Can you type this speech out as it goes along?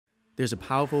There's a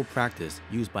powerful practice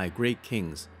used by great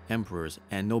kings, emperors,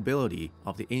 and nobility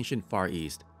of the ancient Far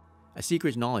East, a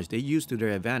secret knowledge they used to their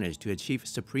advantage to achieve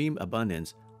supreme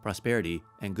abundance, prosperity,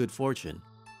 and good fortune.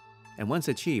 And once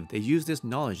achieved, they used this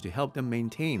knowledge to help them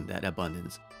maintain that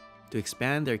abundance, to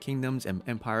expand their kingdoms and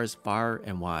empires far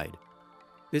and wide.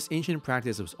 This ancient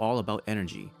practice was all about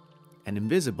energy, an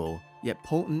invisible yet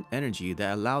potent energy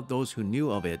that allowed those who knew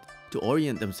of it to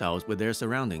orient themselves with their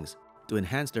surroundings, to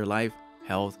enhance their life,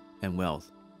 health, and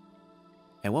wealth.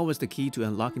 And what was the key to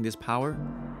unlocking this power?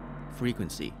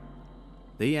 Frequency.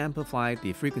 They amplified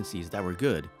the frequencies that were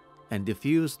good and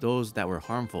diffused those that were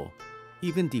harmful,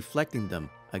 even deflecting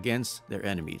them against their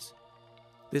enemies.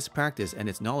 This practice and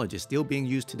its knowledge is still being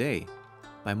used today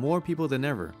by more people than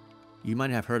ever. You might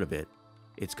have heard of it.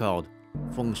 It's called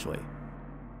Feng Shui.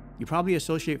 You probably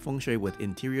associate Feng Shui with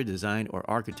interior design or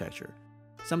architecture,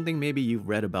 something maybe you've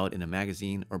read about in a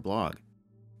magazine or blog.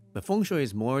 But Feng Shui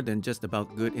is more than just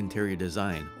about good interior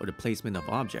design or the placement of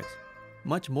objects.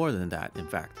 Much more than that, in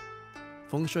fact.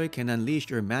 Feng Shui can unleash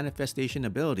your manifestation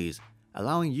abilities,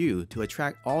 allowing you to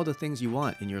attract all the things you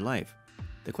want in your life.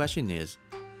 The question is,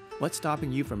 what's stopping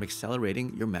you from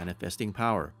accelerating your manifesting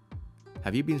power?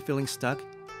 Have you been feeling stuck?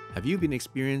 Have you been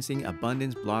experiencing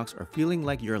abundance blocks or feeling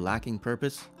like you're lacking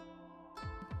purpose?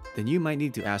 Then you might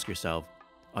need to ask yourself,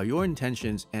 are your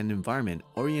intentions and environment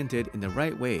oriented in the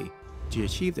right way to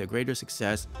achieve the greater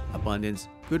success, abundance,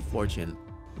 good fortune,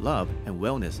 love, and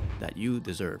wellness that you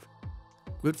deserve?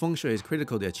 Good Feng Shui is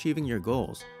critical to achieving your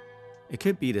goals. It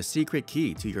could be the secret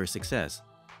key to your success.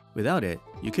 Without it,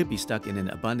 you could be stuck in an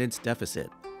abundance deficit,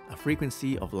 a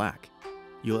frequency of lack.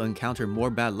 You'll encounter more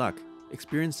bad luck,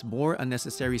 experience more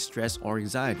unnecessary stress or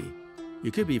anxiety.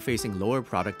 You could be facing lower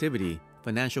productivity,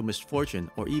 financial misfortune,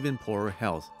 or even poorer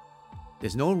health.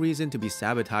 There's no reason to be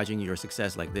sabotaging your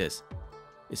success like this.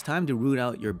 It's time to root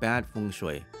out your bad Feng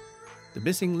Shui. The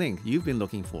missing link you've been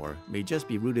looking for may just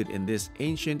be rooted in this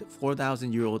ancient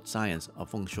 4,000-year-old science of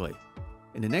Feng Shui.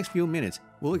 In the next few minutes,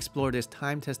 we'll explore this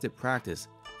time-tested practice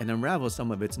and unravel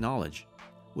some of its knowledge.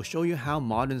 We'll show you how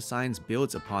modern science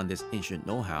builds upon this ancient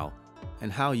know-how and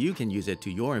how you can use it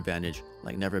to your advantage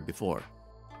like never before.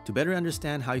 To better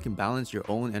understand how you can balance your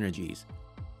own energies,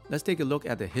 let's take a look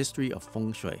at the history of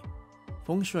Feng Shui.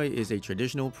 Feng Shui is a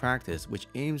traditional practice which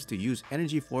aims to use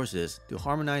energy forces to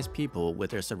harmonize people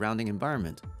with their surrounding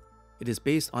environment. It is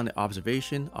based on the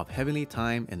observation of heavenly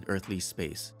time and earthly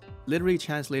space. Literally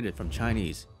translated from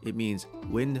Chinese, it means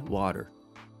wind, water,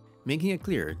 making it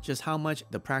clear just how much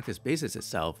the practice bases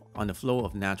itself on the flow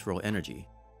of natural energy.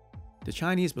 The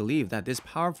Chinese believe that this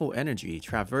powerful energy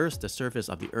traversed the surface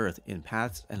of the earth in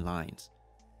paths and lines,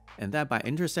 and that by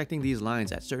intersecting these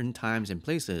lines at certain times and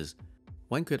places,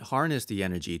 one could harness the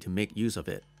energy to make use of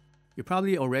it. You're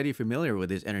probably already familiar with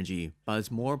this energy, but it's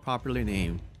more popularly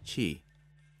named Qi.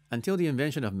 Until the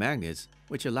invention of magnets,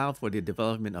 which allowed for the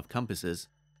development of compasses,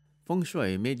 Feng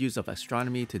Shui made use of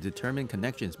astronomy to determine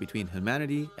connections between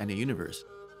humanity and the universe.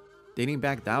 Dating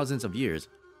back thousands of years,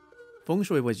 Feng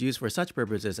Shui was used for such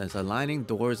purposes as aligning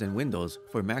doors and windows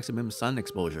for maximum sun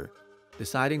exposure,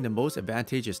 deciding the most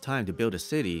advantageous time to build a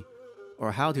city,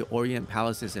 or how to orient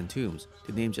palaces and tombs,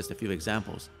 to name just a few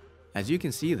examples. As you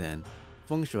can see then,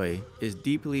 Feng Shui is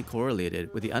deeply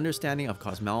correlated with the understanding of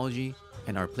cosmology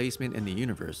and our placement in the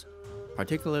universe,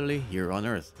 particularly here on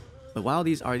Earth. But while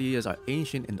these ideas are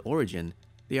ancient in origin,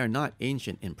 they are not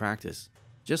ancient in practice.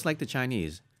 Just like the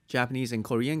Chinese, Japanese and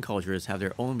Korean cultures have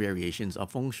their own variations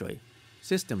of Feng Shui,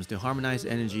 systems to harmonize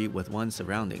energy with one's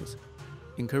surroundings.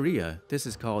 In Korea, this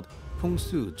is called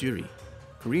Pungsu Juri.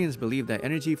 Koreans believe that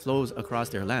energy flows across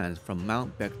their lands from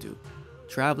Mount Baekdu,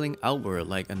 traveling outward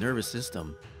like a nervous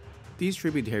system. These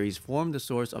tributaries form the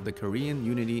source of the Korean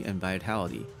unity and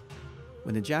vitality.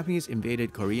 When the Japanese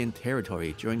invaded Korean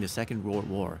territory during the Second World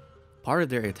War, part of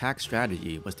their attack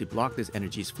strategy was to block this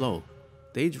energy's flow.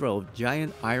 They drove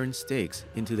giant iron stakes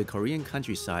into the Korean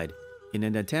countryside in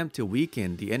an attempt to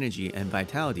weaken the energy and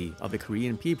vitality of the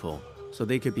Korean people so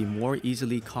they could be more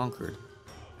easily conquered.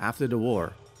 After the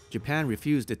war, Japan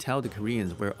refused to tell the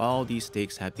Koreans where all these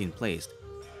stakes had been placed.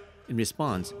 In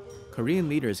response, Korean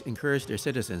leaders encouraged their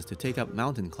citizens to take up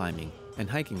mountain climbing and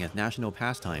hiking as national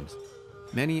pastimes.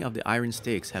 Many of the iron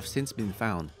stakes have since been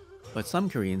found, but some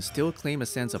Koreans still claim a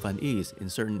sense of unease in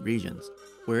certain regions,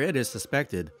 where it is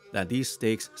suspected that these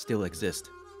stakes still exist.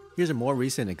 Here's a more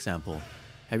recent example.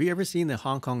 Have you ever seen the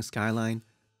Hong Kong skyline?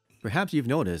 Perhaps you've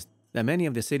noticed that many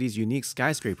of the city's unique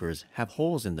skyscrapers have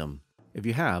holes in them. If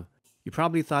you have, you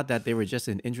probably thought that they were just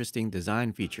an interesting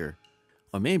design feature.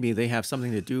 Or maybe they have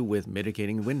something to do with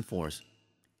mitigating wind force.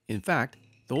 In fact,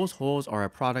 those holes are a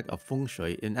product of Feng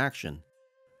Shui in action.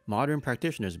 Modern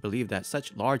practitioners believe that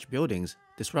such large buildings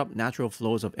disrupt natural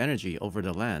flows of energy over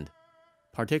the land,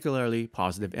 particularly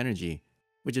positive energy,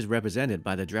 which is represented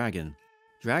by the dragon.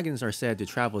 Dragons are said to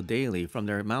travel daily from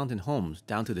their mountain homes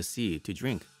down to the sea to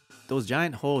drink. Those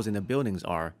giant holes in the buildings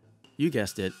are, you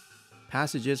guessed it,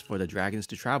 passages for the dragons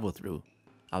to travel through,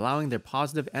 allowing their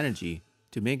positive energy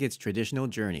to make its traditional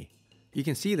journey. You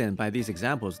can see then by these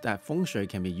examples that Feng Shui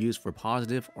can be used for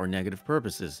positive or negative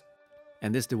purposes.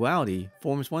 And this duality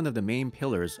forms one of the main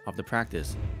pillars of the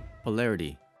practice,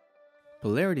 polarity.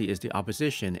 Polarity is the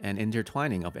opposition and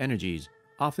intertwining of energies,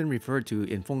 often referred to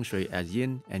in Feng Shui as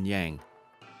yin and yang.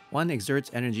 One exerts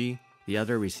energy, the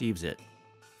other receives it.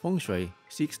 Feng Shui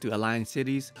seeks to align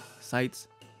cities, sites,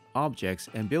 objects,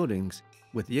 and buildings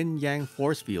with yin-yang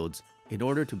force fields in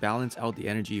order to balance out the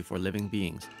energy for living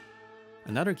beings.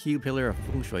 Another key pillar of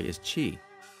Feng Shui is qi.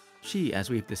 Qi, as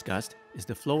we've discussed, is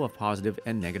the flow of positive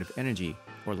and negative energy,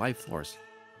 or life force.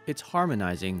 Its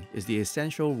harmonizing is the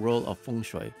essential role of Feng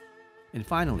Shui. And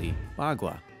finally,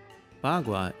 Bagua.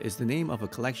 Bagua is the name of a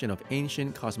collection of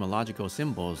ancient cosmological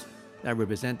symbols that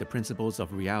represent the principles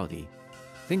of reality.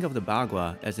 Think of the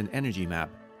Bagua as an energy map.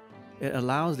 It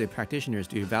allows the practitioners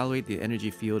to evaluate the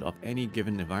energy field of any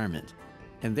given environment,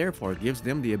 and therefore gives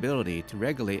them the ability to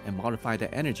regulate and modify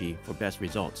the energy for best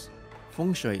results.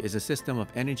 Feng Shui is a system of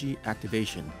energy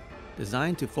activation,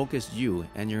 designed to focus you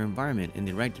and your environment in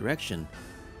the right direction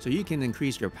so you can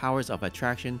increase your powers of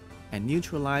attraction and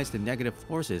neutralize the negative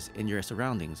forces in your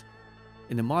surroundings.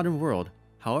 In the modern world,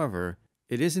 however,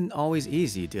 it isn't always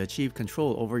easy to achieve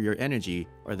control over your energy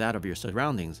or that of your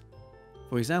surroundings.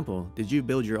 For example, did you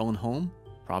build your own home?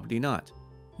 Probably not.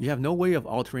 You have no way of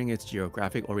altering its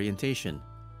geographic orientation.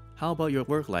 How about your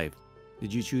work life?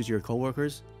 Did you choose your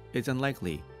coworkers? It's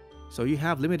unlikely. So you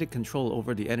have limited control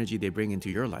over the energy they bring into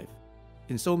your life.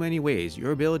 In so many ways,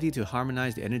 your ability to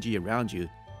harmonize the energy around you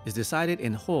is decided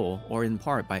in whole or in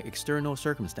part by external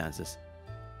circumstances.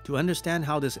 To understand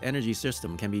how this energy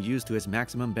system can be used to its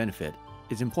maximum benefit,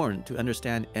 it's important to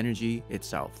understand energy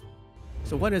itself.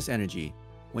 So what is energy?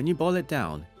 When you boil it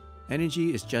down,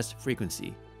 energy is just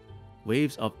frequency.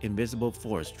 Waves of invisible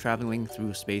force traveling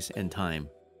through space and time.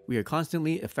 We are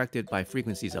constantly affected by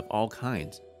frequencies of all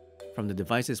kinds, from the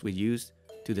devices we use,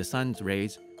 to the sun's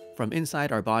rays, from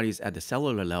inside our bodies at the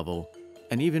cellular level,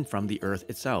 and even from the earth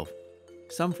itself.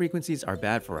 Some frequencies are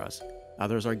bad for us,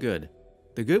 others are good.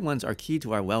 The good ones are key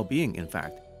to our well-being, in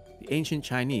fact. The ancient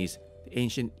Chinese, the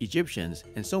ancient Egyptians,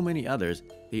 and so many others,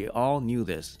 they all knew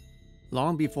this.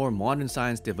 Long before modern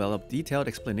science developed detailed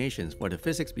explanations for the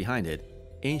physics behind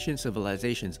it, ancient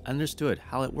civilizations understood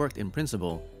how it worked in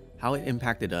principle, how it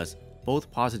impacted us,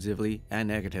 both positively and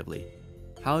negatively,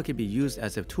 how it could be used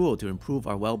as a tool to improve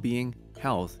our well-being,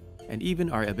 health, and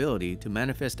even our ability to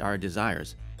manifest our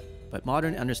desires. But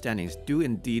modern understandings do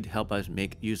indeed help us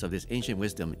make use of this ancient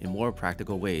wisdom in more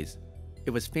practical ways.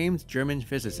 It was famed German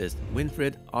physicist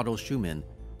Winfried Otto Schumann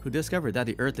who discovered that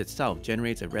the Earth itself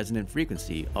generates a resonant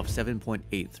frequency of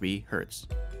 7.83 Hz.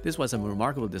 This was a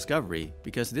remarkable discovery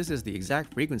because this is the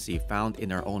exact frequency found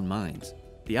in our own minds.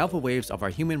 The alpha waves of our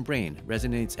human brain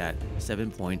resonates at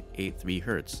 7.83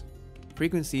 Hz.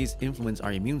 Frequencies influence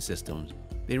our immune systems.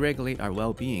 They regulate our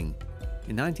well-being.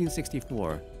 In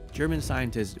 1964, German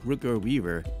scientist Rutger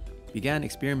Weaver began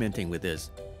experimenting with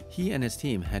this. He and his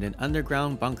team had an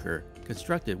underground bunker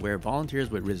constructed where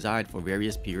volunteers would reside for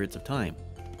various periods of time,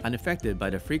 unaffected by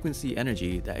the frequency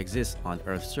energy that exists on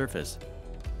Earth's surface.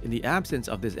 In the absence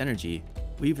of this energy,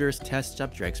 Weaver's test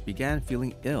subjects began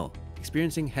feeling ill,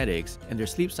 experiencing headaches, and their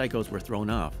sleep cycles were thrown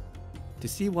off. To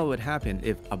see what would happen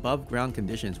if above-ground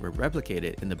conditions were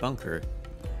replicated in the bunker,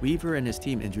 Weaver and his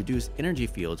team introduced energy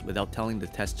fields without telling the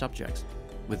test subjects.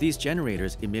 With these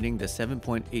generators emitting the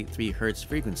 7.83 Hz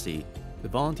frequency, the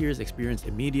volunteers experienced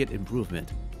immediate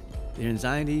improvement. Their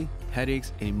anxiety,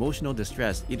 headaches, and emotional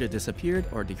distress either disappeared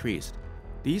or decreased.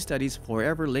 These studies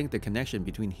forever linked the connection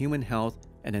between human health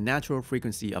and the natural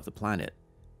frequency of the planet.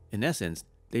 In essence,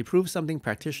 they proved something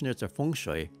practitioners of Feng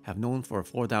Shui have known for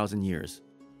 4,000 years,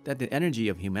 that the energy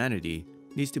of humanity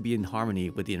needs to be in harmony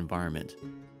with the environment.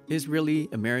 Israeli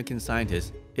American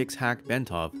scientist Itzhak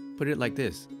Bentov put it like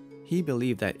this. He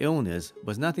believed that illness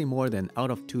was nothing more than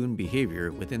out-of-tune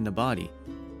behavior within the body.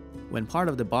 When part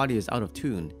of the body is out of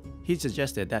tune, he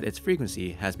suggested that its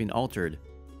frequency has been altered,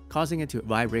 causing it to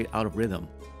vibrate out of rhythm.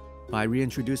 By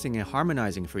reintroducing a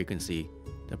harmonizing frequency,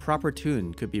 the proper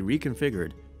tune could be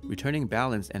reconfigured, returning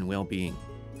balance and well-being.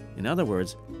 In other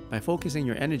words, by focusing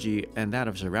your energy and that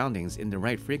of surroundings in the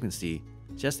right frequency,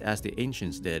 just as the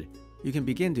ancients did, you can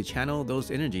begin to channel those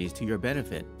energies to your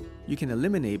benefit. You can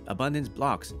eliminate abundance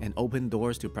blocks and open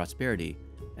doors to prosperity,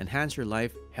 enhance your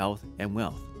life, health, and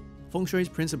wealth. Feng Shui's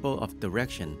principle of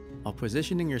direction, of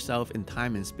positioning yourself in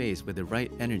time and space with the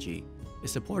right energy,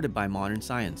 is supported by modern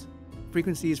science.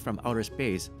 Frequencies from outer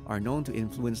space are known to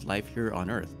influence life here on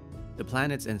Earth. The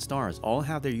planets and stars all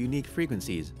have their unique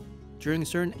frequencies. During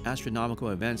certain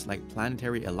astronomical events like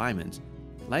planetary alignments,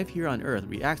 life here on Earth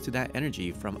reacts to that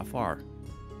energy from afar.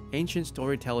 Ancient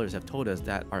storytellers have told us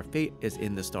that our fate is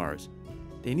in the stars.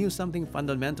 They knew something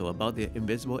fundamental about the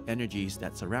invisible energies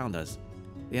that surround us.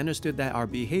 They understood that our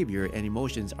behavior and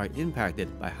emotions are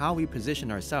impacted by how we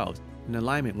position ourselves in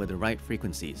alignment with the right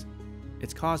frequencies.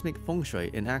 It's cosmic Feng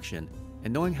Shui in action,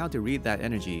 and knowing how to read that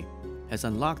energy has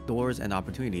unlocked doors and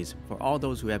opportunities for all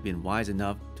those who have been wise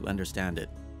enough to understand it.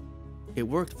 It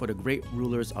worked for the great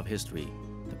rulers of history.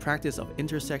 The practice of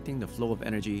intersecting the flow of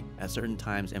energy at certain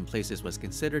times and places was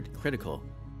considered critical.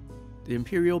 The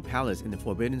imperial palace in the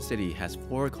Forbidden City has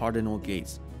 4 cardinal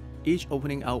gates, each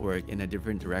opening outward in a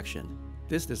different direction.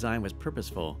 This design was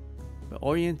purposeful. By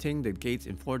orienting the gates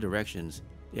in 4 directions,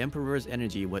 the emperor's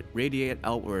energy would radiate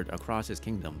outward across his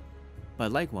kingdom.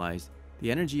 But likewise, the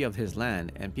energy of his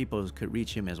land and peoples could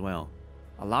reach him as well,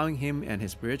 allowing him and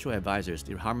his spiritual advisors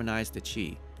to harmonize the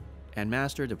qi and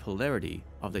master the polarity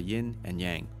of the yin and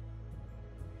yang.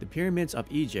 The pyramids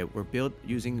of Egypt were built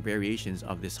using variations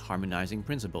of this harmonizing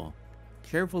principle,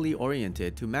 carefully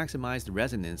oriented to maximize the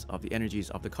resonance of the energies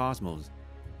of the cosmos.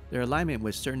 Their alignment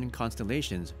with certain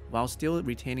constellations, while still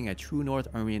retaining a true north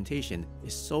orientation,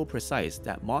 is so precise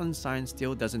that modern science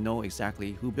still doesn't know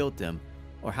exactly who built them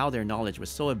or how their knowledge was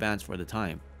so advanced for the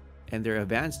time. And their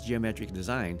advanced geometric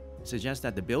design suggests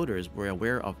that the builders were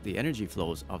aware of the energy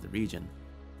flows of the region.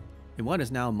 In what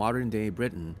is now modern-day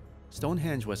Britain,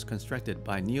 Stonehenge was constructed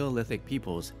by Neolithic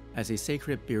peoples as a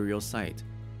sacred burial site,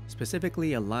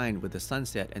 specifically aligned with the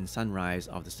sunset and sunrise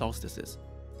of the solstices.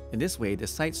 In this way, the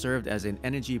site served as an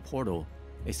energy portal,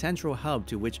 a central hub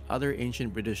to which other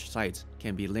ancient British sites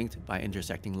can be linked by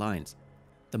intersecting lines.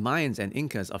 The Mayans and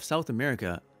Incas of South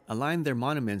America aligned their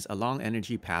monuments along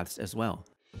energy paths as well.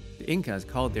 The Incas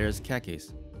called theirs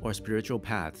queques, or spiritual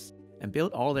paths, and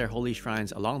built all their holy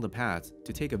shrines along the paths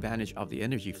to take advantage of the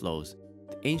energy flows.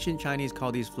 The ancient Chinese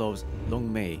called these flows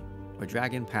long mei, or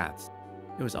dragon paths.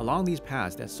 It was along these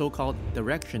paths that so-called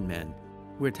direction men,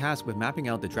 who were tasked with mapping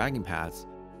out the dragon paths,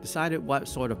 decided what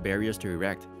sort of barriers to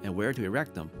erect and where to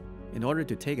erect them, in order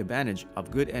to take advantage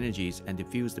of good energies and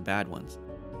diffuse the bad ones.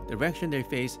 The direction they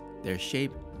face, their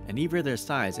shape, and even their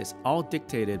size is all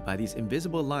dictated by these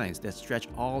invisible lines that stretch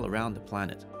all around the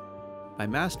planet. By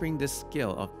mastering this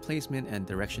skill of placement and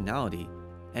directionality,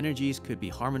 energies could be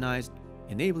harmonized,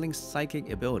 enabling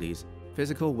psychic abilities,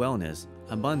 physical wellness,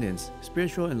 abundance,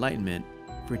 spiritual enlightenment,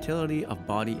 fertility of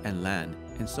body and land,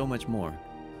 and so much more.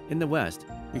 In the West,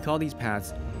 we call these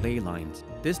paths ley lines.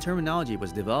 This terminology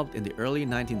was developed in the early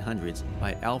 1900s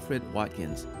by Alfred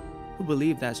Watkins, who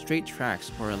believed that straight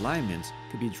tracks or alignments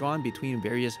could be drawn between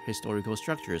various historical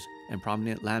structures and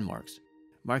prominent landmarks,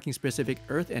 marking specific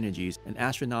Earth energies and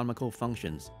astronomical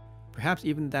functions. Perhaps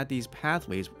even that these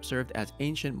pathways served as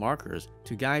ancient markers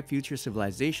to guide future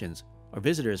civilizations or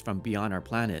visitors from beyond our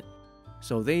planet,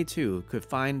 so they too could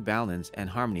find balance and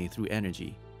harmony through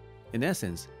energy. In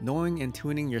essence, knowing and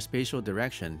tuning your spatial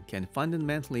direction can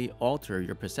fundamentally alter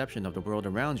your perception of the world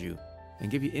around you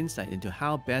and give you insight into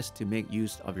how best to make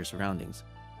use of your surroundings.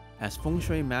 As Feng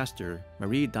Shui master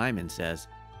Marie Diamond says,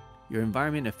 your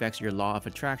environment affects your law of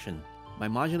attraction. By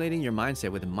modulating your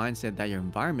mindset with the mindset that your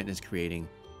environment is creating,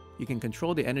 you can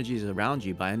control the energies around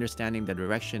you by understanding the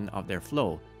direction of their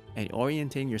flow and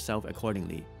orienting yourself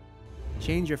accordingly.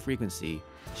 Change your frequency,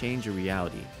 change your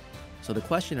reality. So the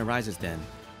question arises then,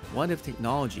 what if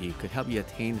technology could help you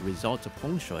attain the results of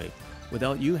Feng Shui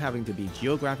without you having to be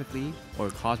geographically or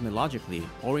cosmologically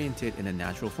oriented in a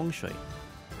natural Feng Shui?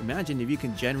 Imagine if you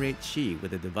can generate qi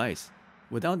with a device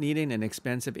without needing an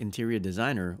expensive interior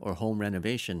designer or home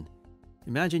renovation.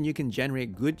 Imagine you can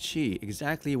generate good qi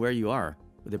exactly where you are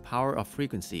with the power of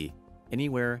frequency,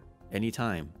 anywhere,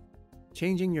 anytime.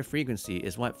 Changing your frequency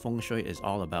is what Feng Shui is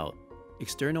all about.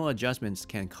 External adjustments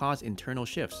can cause internal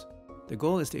shifts. The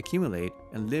goal is to accumulate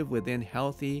and live within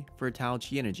healthy, fertile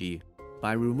qi energy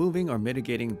by removing or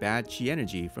mitigating bad qi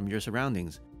energy from your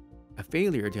surroundings. A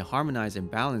failure to harmonize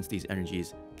and balance these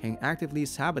energies can actively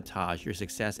sabotage your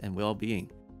success and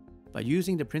well-being. By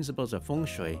using the principles of Feng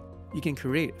Shui, you can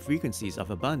create frequencies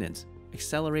of abundance,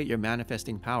 accelerate your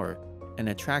manifesting power, and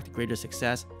attract greater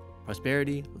success,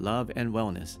 prosperity, love, and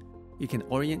wellness. You can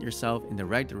orient yourself in the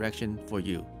right direction for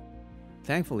you.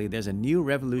 Thankfully, there's a new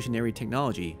revolutionary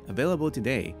technology available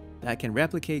today that can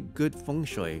replicate good Feng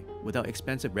Shui without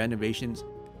expensive renovations,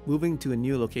 moving to a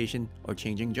new location, or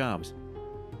changing jobs.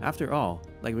 After all,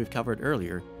 like we've covered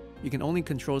earlier, You can only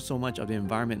control so much of the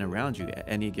environment around you at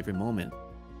any given moment.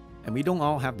 And we don't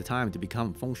all have the time to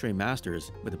become Feng Shui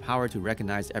masters with the power to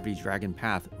recognize every dragon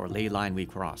path or ley line we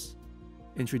cross.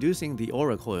 Introducing the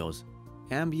Aura Coils,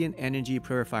 ambient energy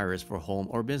purifiers for home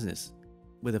or business.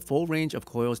 With a full range of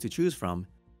coils to choose from,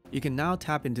 you can now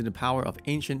tap into the power of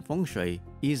ancient Feng Shui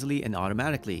easily and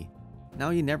automatically. Now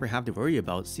you never have to worry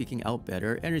about seeking out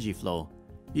better energy flow.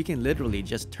 You can literally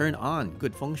just turn on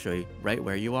good Feng Shui right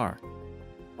where you are.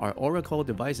 Our Aura Coil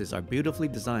devices are beautifully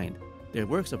designed. They're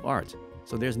works of art,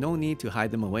 so there's no need to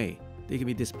hide them away. They can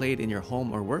be displayed in your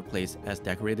home or workplace as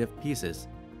decorative pieces.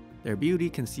 Their beauty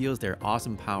conceals their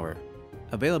awesome power.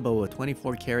 Available with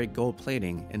 24-karat gold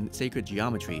plating and sacred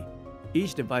geometry,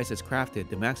 each device is crafted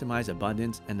to maximize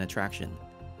abundance and attraction.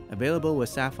 Available with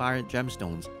sapphire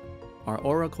gemstones, our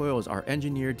Aura Coils are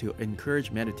engineered to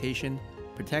encourage meditation,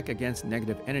 protect against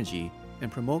negative energy,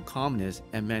 and promote calmness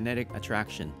and magnetic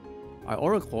attraction. Our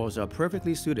Aura Coils are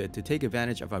perfectly suited to take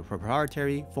advantage of our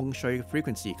proprietary Feng Shui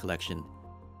frequency collection.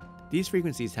 These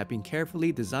frequencies have been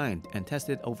carefully designed and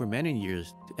tested over many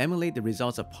years to emulate the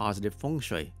results of positive Feng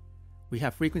Shui. We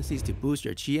have frequencies to boost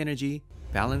your qi energy,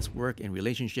 balance work and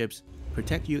relationships,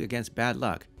 protect you against bad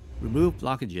luck, remove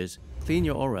blockages, clean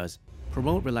your auras,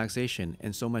 promote relaxation,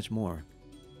 and so much more.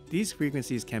 These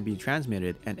frequencies can be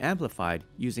transmitted and amplified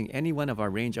using any one of our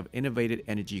range of innovative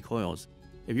energy coils.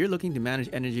 If you're looking to manage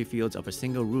energy fields of a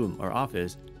single room or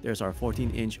office, there's our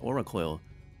 14-inch Aura Coil.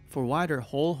 For wider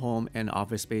whole home and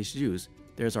office space use,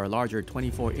 there's our larger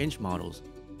 24-inch models.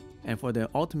 And for the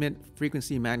ultimate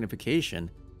frequency magnification,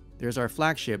 there's our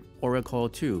flagship Aura Coil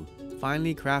 2,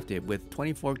 finely crafted with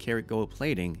 24-karat gold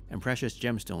plating and precious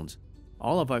gemstones.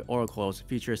 All of our Aura Coils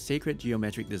feature sacred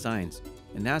geometric designs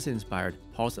and NASA-inspired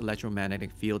pulsed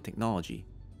electromagnetic field technology.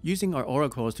 Using our Aura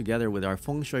Coils together with our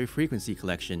Feng Shui frequency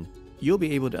collection, you'll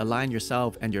be able to align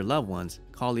yourself and your loved ones,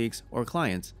 colleagues, or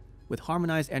clients with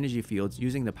harmonized energy fields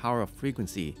using the power of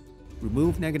frequency,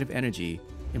 remove negative energy,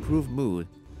 improve mood,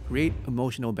 create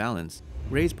emotional balance,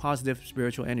 raise positive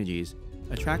spiritual energies,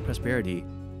 attract prosperity,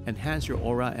 enhance your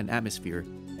aura and atmosphere,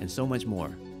 and so much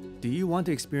more. Do you want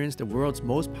to experience the world's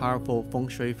most powerful Feng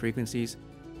Shui frequencies?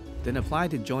 Then apply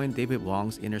to join David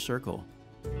Wong's Inner Circle,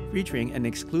 featuring an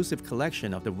exclusive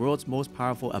collection of the world's most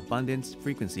powerful abundance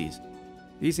frequencies.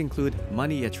 These include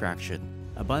money attraction,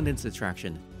 abundance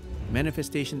attraction,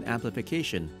 manifestation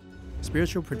amplification,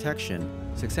 spiritual protection,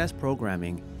 success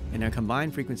programming, and our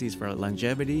combined frequencies for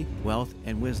longevity, wealth,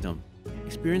 and wisdom.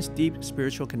 Experience deep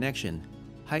spiritual connection,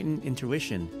 heightened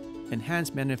intuition,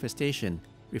 enhanced manifestation,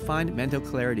 refined mental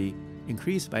clarity,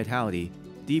 increased vitality,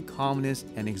 deep calmness,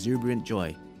 and exuberant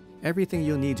joy. Everything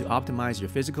you'll need to optimize your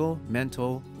physical,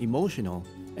 mental, emotional,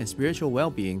 and spiritual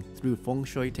well-being through Feng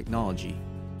Shui technology.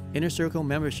 Inner Circle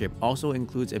membership also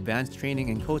includes advanced training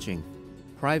and coaching,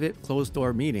 private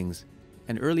closed-door meetings,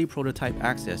 and early prototype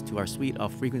access to our suite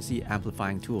of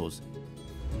frequency-amplifying tools.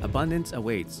 Abundance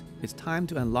awaits. It's time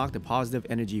to unlock the positive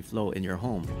energy flow in your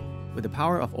home. With the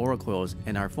power of Aura Coils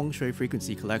and our Feng Shui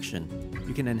frequency collection,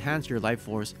 you can enhance your life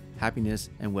force, happiness,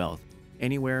 and wealth,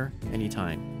 anywhere,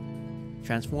 anytime.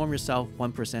 Transform yourself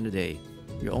 1% a day.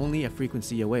 You're only a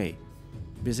frequency away.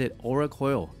 Visit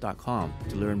auracoil.com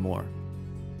to learn more.